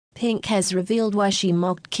Pink has revealed why she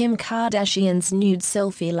mocked Kim Kardashian's nude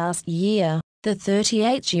selfie last year. The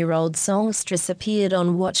 38-year-old songstress appeared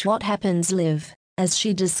on Watch What Happens Live, as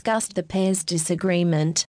she discussed the pair's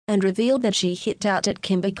disagreement, and revealed that she hit out at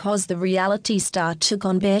Kim because the reality star took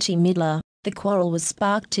on Bette Midler. The quarrel was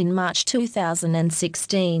sparked in March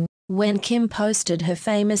 2016, when Kim posted her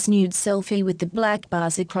famous nude selfie with the black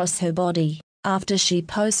bars across her body. After she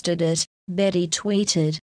posted it, Bette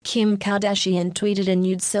tweeted, "Kim Kardashian tweeted a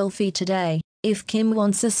nude selfie today. If Kim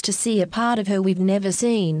wants us to see a part of her we've never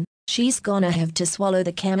seen, she's gonna have to swallow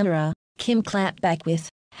the camera." Kim clapped back with,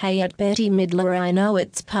 "Hey at Bette Midler, I know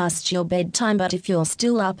it's past your bedtime, but if you're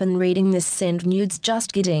still up and reading this, send nudes,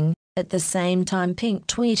 just kidding." At the same time, Pink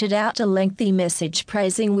tweeted out a lengthy message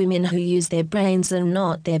praising women who use their brains and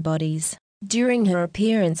not their bodies. During her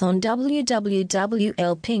appearance on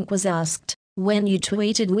WWWL, Pink was asked, "When you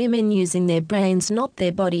tweeted women using their brains not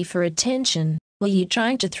their body for attention, were you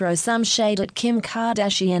trying to throw some shade at Kim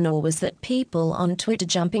Kardashian, or was that people on Twitter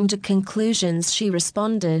jumping to conclusions?" She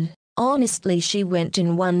responded, "Honestly, she went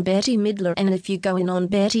in one Bette Midler, and if you go in on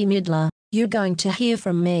Bette Midler, you're going to hear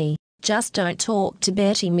from me. Just don't talk to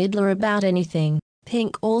Bette Midler about anything."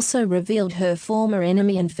 Pink also revealed her former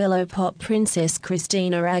enemy and fellow pop princess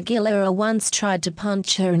Christina Aguilera once tried to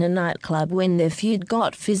punch her in a nightclub when their feud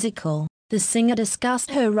got physical. The singer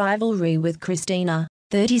discussed her rivalry with Christina,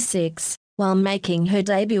 36, while making her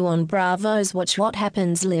debut on Bravo's Watch What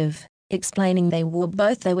Happens Live, explaining they were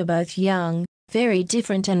both young, very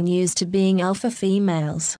different, and used to being alpha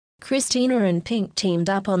females. Christina and Pink teamed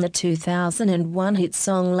up on the 2001 hit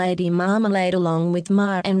song Lady Marmalade along with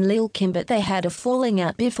Maya and Lil' Kim, but they had a falling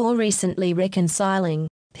out before recently reconciling.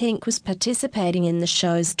 Pink was participating in the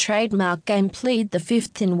show's trademark game Plead the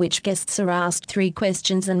Fifth, in which guests are asked 3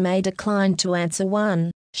 questions and may decline to answer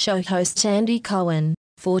one. Show host Andy Cohen,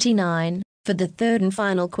 49, for the third and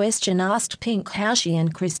final question, asked Pink how she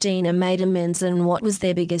and Christina made amends and what was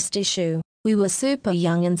their biggest issue. "We were super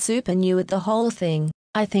young and super new at the whole thing.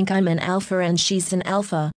 I think I'm an alpha and she's an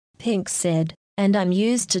alpha," Pink said, "and I'm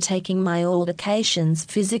used to taking my altercations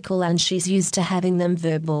physical and she's used to having them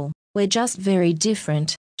verbal. We're just very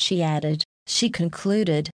different," she added. She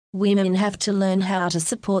concluded, "Women have to learn how to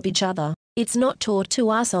support each other. It's not taught to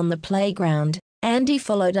us on the playground." Andy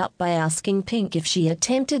followed up by asking Pink if she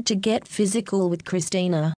attempted to get physical with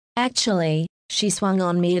Christina. "Actually, she swung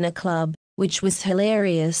on me in a club, which was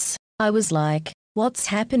hilarious. I was like, what's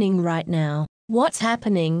happening right now? What's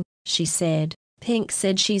happening?" she said. Pink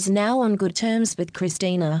said she's now on good terms with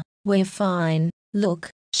Christina. "We're fine. Look,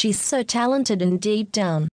 she's so talented, and deep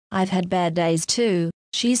down, I've had bad days too.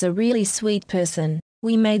 She's a really sweet person.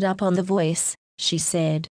 We made up on The Voice," she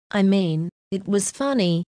said. "I mean, it was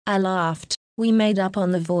funny. I laughed. We made up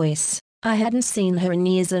on The Voice. I hadn't seen her in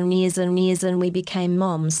years and years and years, and we became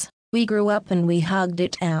moms. We grew up and we hugged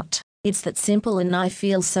it out. It's that simple, and I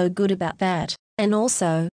feel so good about that. And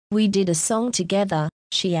also, we did a song together,"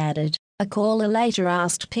 she added. A caller later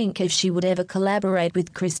asked Pink if she would ever collaborate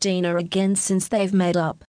with Christina again since they've made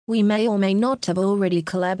up. "We may or may not have already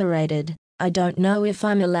collaborated. I don't know if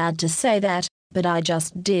I'm allowed to say that, but I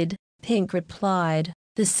just did," Pink replied.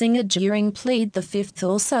 The singer during Plead the Fifth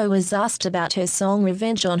also was asked about her song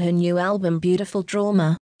Revenge on her new album Beautiful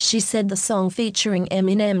Drama. She said the song featuring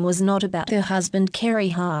Eminem was not about her husband Kerry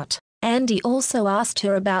Hart. Andy also asked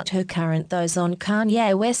her about her current thoughts on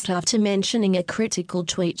Kanye West after mentioning a critical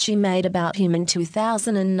tweet she made about him in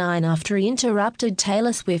 2009 after he interrupted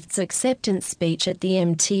Taylor Swift's acceptance speech at the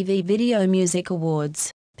MTV Video Music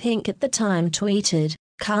Awards. Pink at the time tweeted,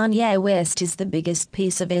 "Kanye West is the biggest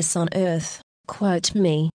piece of ass on earth. Quote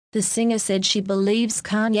me." The singer said she believes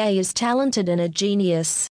Kanye is talented and a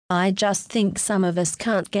genius. "I just think some of us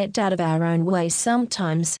can't get out of our own way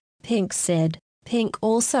sometimes," Pink said. Pink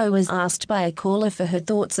also was asked by a caller for her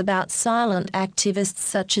thoughts about silent activists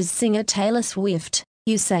such as singer Taylor Swift.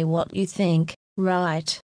 "You say what you think,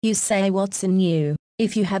 right? You say what's in you.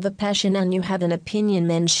 If you have a passion and you have an opinion,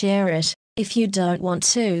 then share it. If you don't want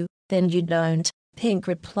to, then you don't," Pink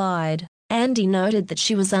replied. Andy noted that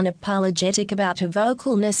she was unapologetic about her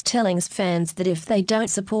vocalness, telling fans that if they don't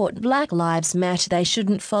support Black Lives Matter they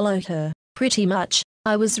shouldn't follow her. "Pretty much,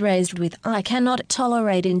 I was raised with I cannot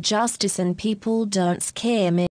tolerate injustice and people don't scare me.